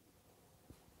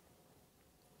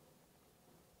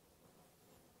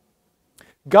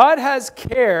 God has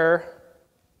care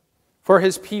for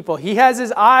his people. He has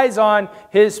his eyes on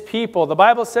his people. The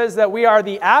Bible says that we are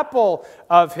the apple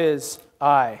of his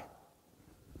eye.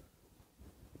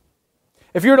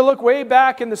 If you were to look way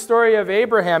back in the story of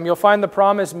Abraham, you'll find the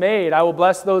promise made, I will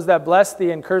bless those that bless thee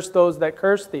and curse those that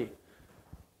curse thee.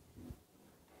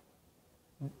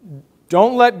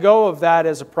 Don't let go of that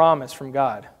as a promise from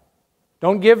God.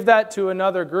 Don't give that to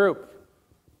another group.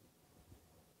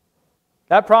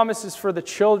 That promise is for the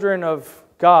children of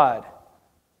God.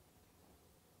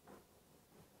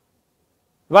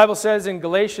 The Bible says in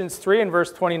Galatians 3 and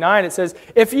verse 29, it says,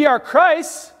 if ye are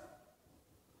Christ,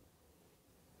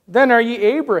 then are ye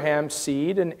Abraham's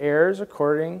seed and heirs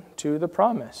according to the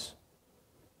promise.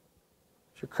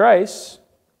 If you're Christ,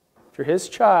 if you're his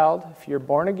child, if you're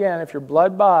born again, if you're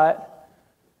blood bought,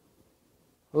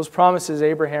 those promises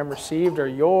Abraham received are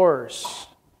yours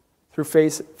through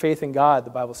faith in God, the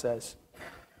Bible says.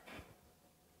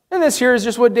 And this here is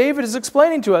just what David is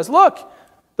explaining to us. Look,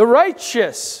 the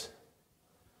righteous.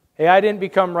 Hey, I didn't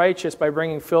become righteous by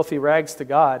bringing filthy rags to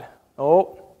God.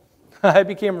 Oh, I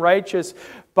became righteous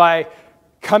by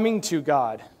coming to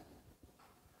God,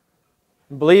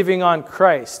 believing on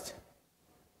Christ.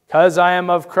 Because I am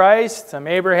of Christ, I'm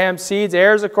Abraham's seeds,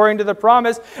 heirs according to the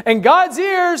promise, and God's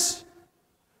ears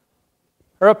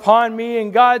are upon me,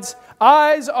 and God's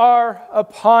eyes are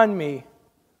upon me.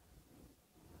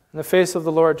 And the face of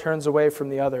the Lord turns away from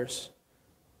the others.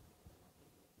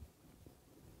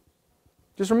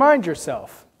 Just remind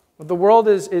yourself, the world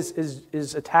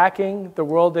is attacking, the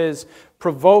world is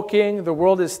provoking, the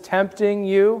world is tempting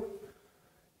you.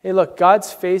 Hey, look,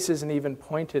 God's face isn't even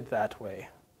pointed that way.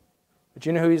 But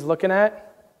you know who he's looking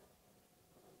at?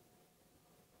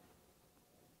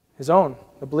 His own,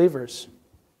 the believers.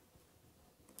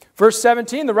 Verse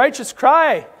 17, the righteous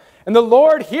cry, and the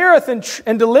Lord heareth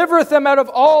and delivereth them out of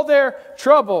all their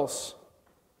troubles.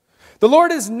 The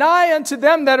Lord is nigh unto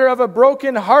them that are of a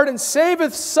broken heart, and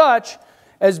saveth such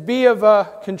as be of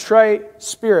a contrite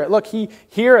spirit. Look, he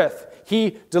heareth,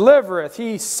 he delivereth,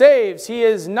 he saves, he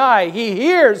is nigh. He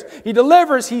hears, he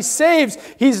delivers, he saves,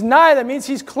 he's nigh. That means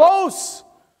he's close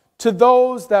to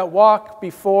those that walk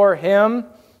before him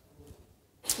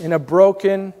in a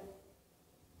broken,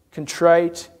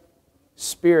 contrite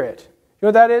spirit. You know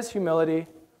what that is? Humility. You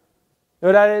know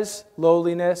what that is?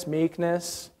 Lowliness,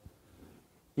 meekness.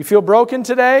 You feel broken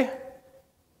today?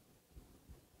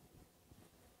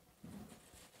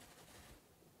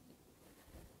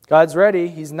 God's ready.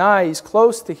 He's nigh. He's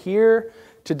close to hear,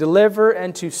 to deliver,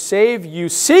 and to save you.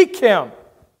 Seek Him.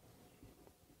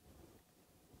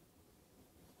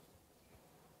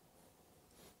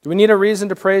 Do we need a reason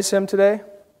to praise Him today?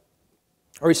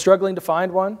 Are we struggling to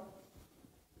find one?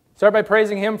 Start by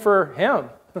praising Him for Him.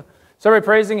 Start by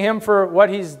praising Him for what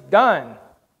He's done,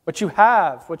 what you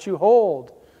have, what you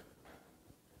hold,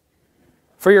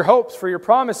 for your hopes, for your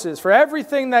promises, for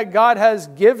everything that God has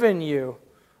given you.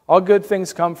 All good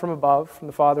things come from above, from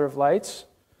the Father of lights.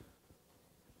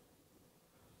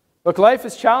 Look, life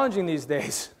is challenging these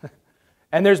days.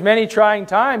 And there's many trying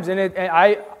times, and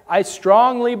I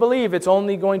strongly believe it's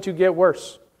only going to get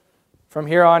worse from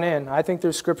here on in. I think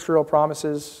there's scriptural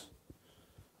promises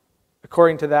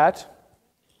according to that.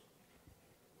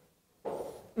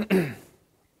 The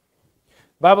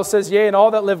Bible says, yea, and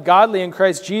all that live godly in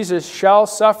Christ Jesus shall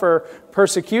suffer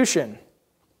persecution.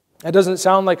 That doesn't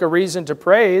sound like a reason to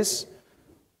praise,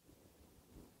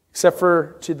 except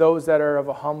for to those that are of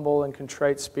a humble and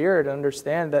contrite spirit, and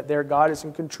understand that their God is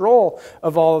in control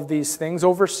of all of these things,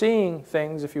 overseeing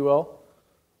things, if you will,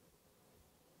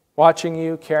 watching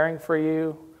you, caring for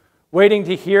you, waiting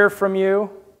to hear from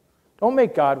you. Don't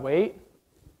make God wait.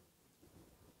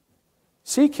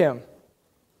 Seek Him.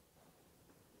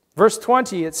 Verse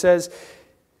 20, it says,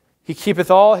 He keepeth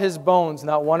all His bones,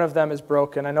 not one of them is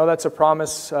broken. I know that's a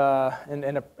promise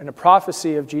in a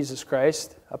prophecy of Jesus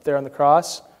Christ up there on the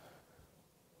cross,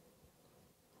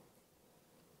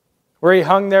 where He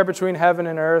hung there between heaven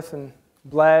and earth and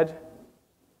bled,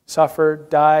 suffered,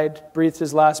 died, breathed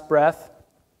His last breath.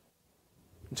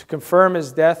 And to confirm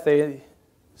His death, they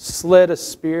slid a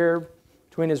spear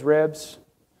between His ribs.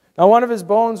 Now one of His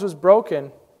bones was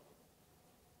broken.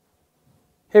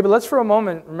 Hey, but let's for a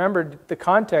moment remember the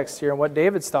context here and what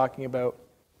David's talking about.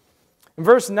 In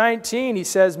verse 19, he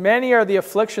says, many are the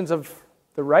afflictions of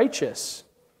the righteous.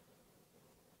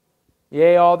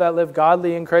 Yea, all that live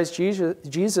godly in Christ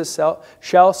Jesus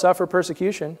shall suffer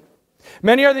persecution.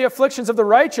 Many are the afflictions of the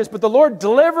righteous, but the Lord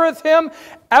delivereth him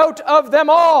out of them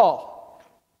all.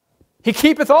 He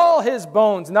keepeth all his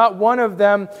bones, not one of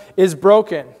them is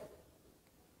broken.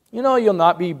 You know you'll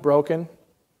not be broken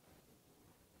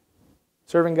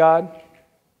serving God.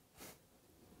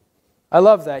 I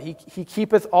love that. He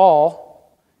keepeth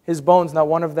all his bones, not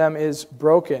one of them is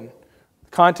broken.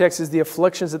 The context is the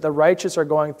afflictions that the righteous are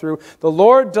going through. The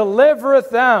Lord delivereth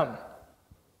them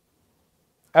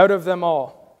out of them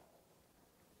all.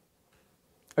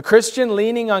 A Christian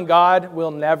leaning on God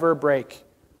will never break,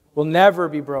 will never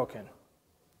be broken.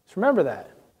 Just remember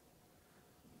that.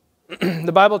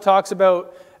 The Bible talks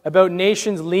about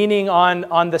nations leaning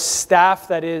on the staff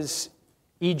that is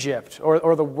Egypt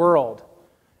or the world.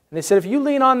 And they said, if you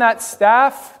lean on that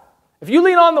staff, if you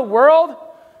lean on the world,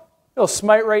 it'll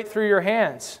smite right through your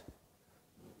hands.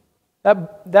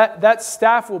 That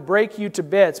staff will break you to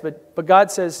bits. But God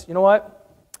says, you know what?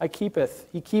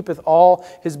 He keepeth all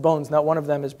his bones, not one of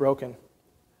them is broken.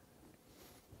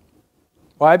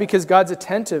 Why? Because God's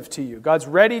attentive to you. God's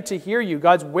ready to hear you.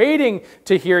 God's waiting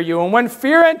to hear you. And when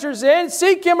fear enters in,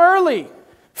 seek Him early.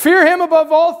 Fear Him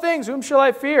above all things. Whom shall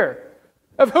I fear?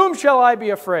 Of whom shall I be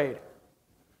afraid?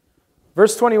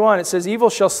 Verse 21, it says,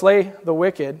 evil shall slay the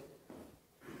wicked,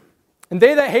 and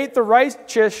they that hate the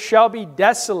righteous shall be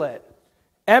desolate,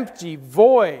 empty,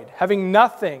 void, having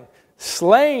nothing,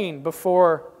 slain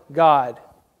before God.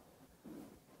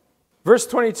 Verse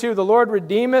 22, the Lord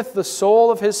redeemeth the soul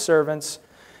of His servants,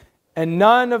 and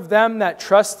none of them that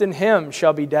trust in Him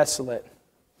shall be desolate.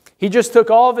 He just took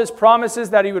all of His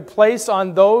promises that He would place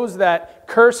on those that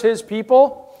curse His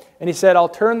people, and He said, I'll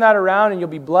turn that around and you'll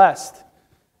be blessed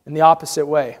in the opposite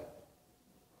way.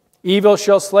 Evil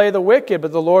shall slay the wicked,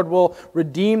 but the Lord will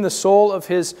redeem the soul of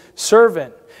His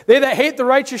servant. They that hate the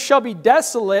righteous shall be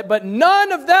desolate, but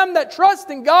none of them that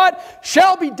trust in God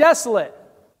shall be desolate,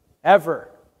 ever.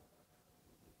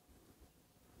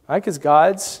 Right? Because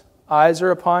God's eyes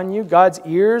are upon you. God's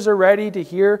ears are ready to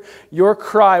hear your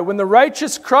cry. When the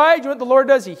righteous cry, you know what the Lord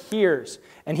does? He hears,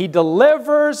 and He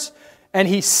delivers, and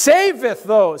He saveth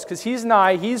those, because He's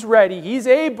nigh, He's ready, He's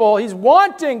able, He's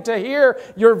wanting to hear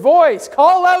your voice.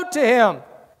 Call out to Him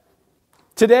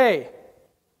today.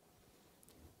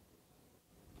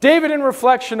 David, in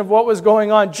reflection of what was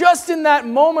going on, just in that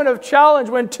moment of challenge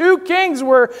when two kings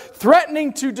were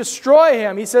threatening to destroy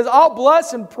him, he says, I'll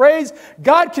bless and praise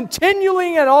God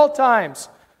continually at all times.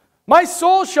 My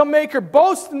soul shall make her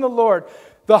boast in the Lord.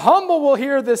 The humble will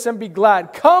hear this and be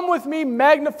glad. Come with me,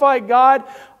 magnify God.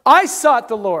 I sought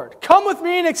the Lord. Come with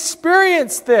me and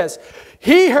experience this.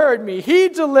 He heard me. He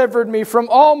delivered me from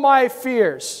all my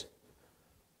fears.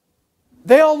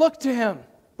 They all looked to him.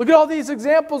 Look at all these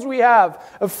examples we have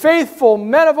of faithful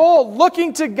men of old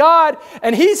looking to God,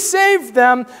 and he saved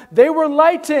them. They were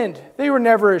lightened. They were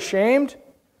never ashamed.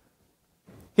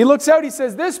 He looks out, he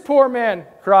says, this poor man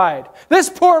cried. This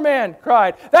poor man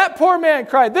cried. That poor man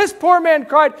cried. This poor man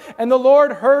cried. And the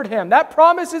Lord heard him. That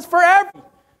promise is for every.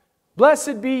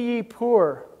 Blessed be ye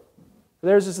poor. For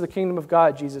theirs is the kingdom of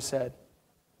God, Jesus said.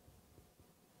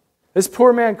 This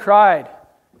poor man cried,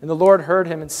 and the Lord heard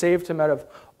him and saved him out of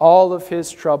all of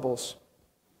his troubles.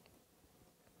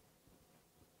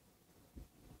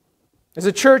 As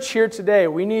a church here today,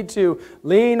 we need to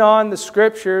lean on the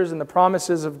Scriptures and the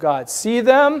promises of God. See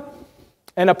them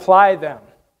and apply them.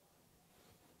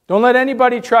 Don't let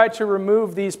anybody try to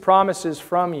remove these promises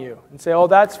from you and say, oh,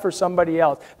 that's for somebody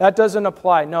else. That doesn't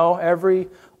apply. No, every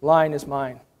line is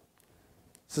mine.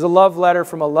 This is a love letter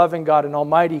from a loving God, an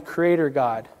almighty creator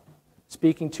God,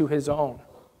 speaking to his own.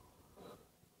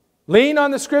 Lean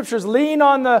on the Scriptures. Lean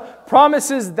on the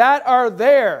promises that are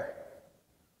there.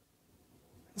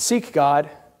 Seek God.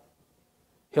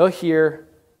 He'll hear.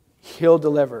 He'll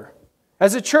deliver.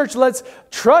 As a church, let's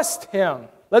trust him.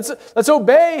 Let's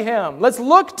obey him. Let's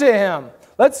look to him.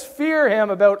 Let's fear him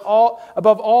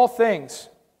above all things.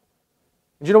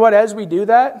 And you know what? As we do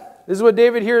that, this is what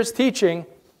David here is teaching.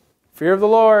 Fear of the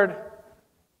Lord.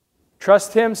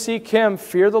 Trust him, seek him,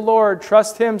 fear the Lord,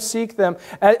 trust him, seek them.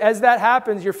 As that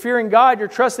happens, you're fearing God, you're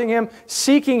trusting him,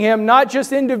 seeking him, not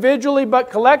just individually,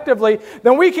 but collectively.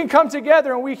 Then we can come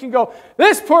together and we can go,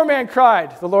 this poor man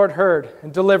cried, the Lord heard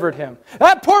and delivered him.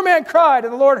 That poor man cried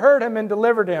and the Lord heard him and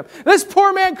delivered him. This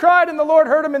poor man cried and the Lord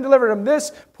heard him and delivered him.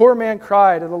 This poor man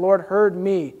cried and the Lord heard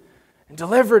me and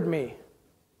delivered me.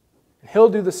 And he'll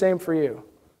do the same for you.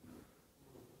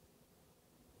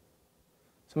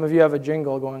 Some of you have a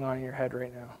jingle going on in your head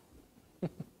right now.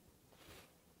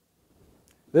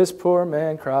 This poor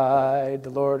man cried, the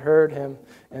Lord heard him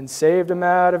and saved him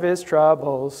out of his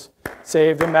troubles.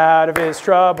 Saved him out of his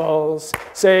troubles.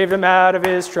 Saved him out of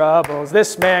his troubles.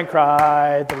 This man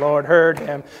cried, the Lord heard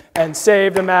him and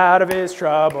saved him out of his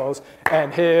troubles.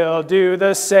 And he'll do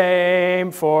the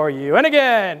same for you. And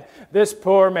again, this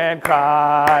poor man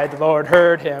cried, the Lord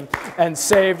heard him and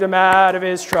saved him out of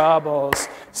his troubles.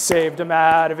 Saved him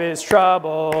out of his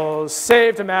troubles.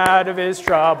 Saved him out of his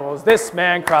troubles. This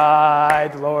man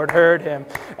cried, the Lord heard him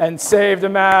and saved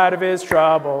him out of his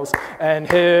troubles. And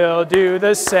he'll do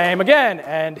the same again.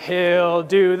 And he'll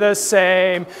do the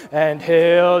same. And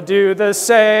he'll do the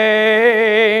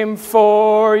same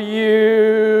for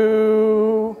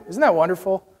you. Isn't that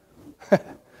wonderful?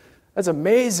 That's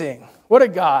amazing. What a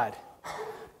God.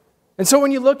 And so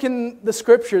when you look in the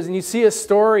Scriptures and you see a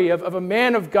story of a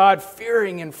man of God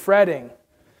fearing and fretting,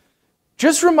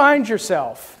 just remind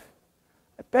yourself,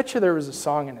 I bet you there was a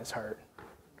song in his heart.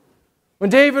 When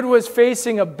David was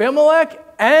facing Abimelech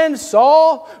and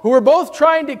Saul, who were both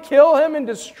trying to kill him and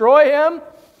destroy him,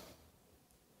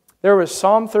 there was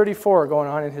Psalm 34 going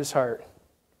on in his heart.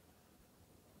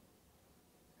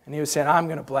 And he was saying, I'm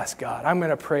going to bless God. I'm going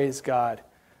to praise God.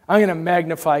 I'm going to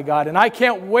magnify God, and I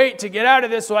can't wait to get out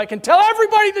of this so I can tell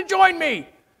everybody to join me.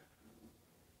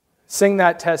 Sing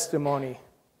that testimony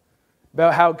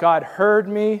about how God heard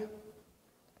me,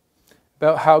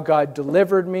 about how God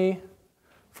delivered me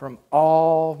from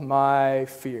all my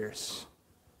fears.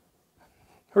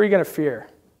 Who are you going to fear?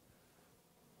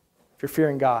 If you're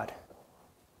fearing God.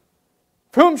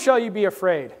 For whom shall you be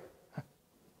afraid?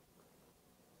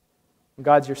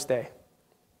 God's your stay.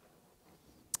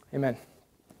 Amen.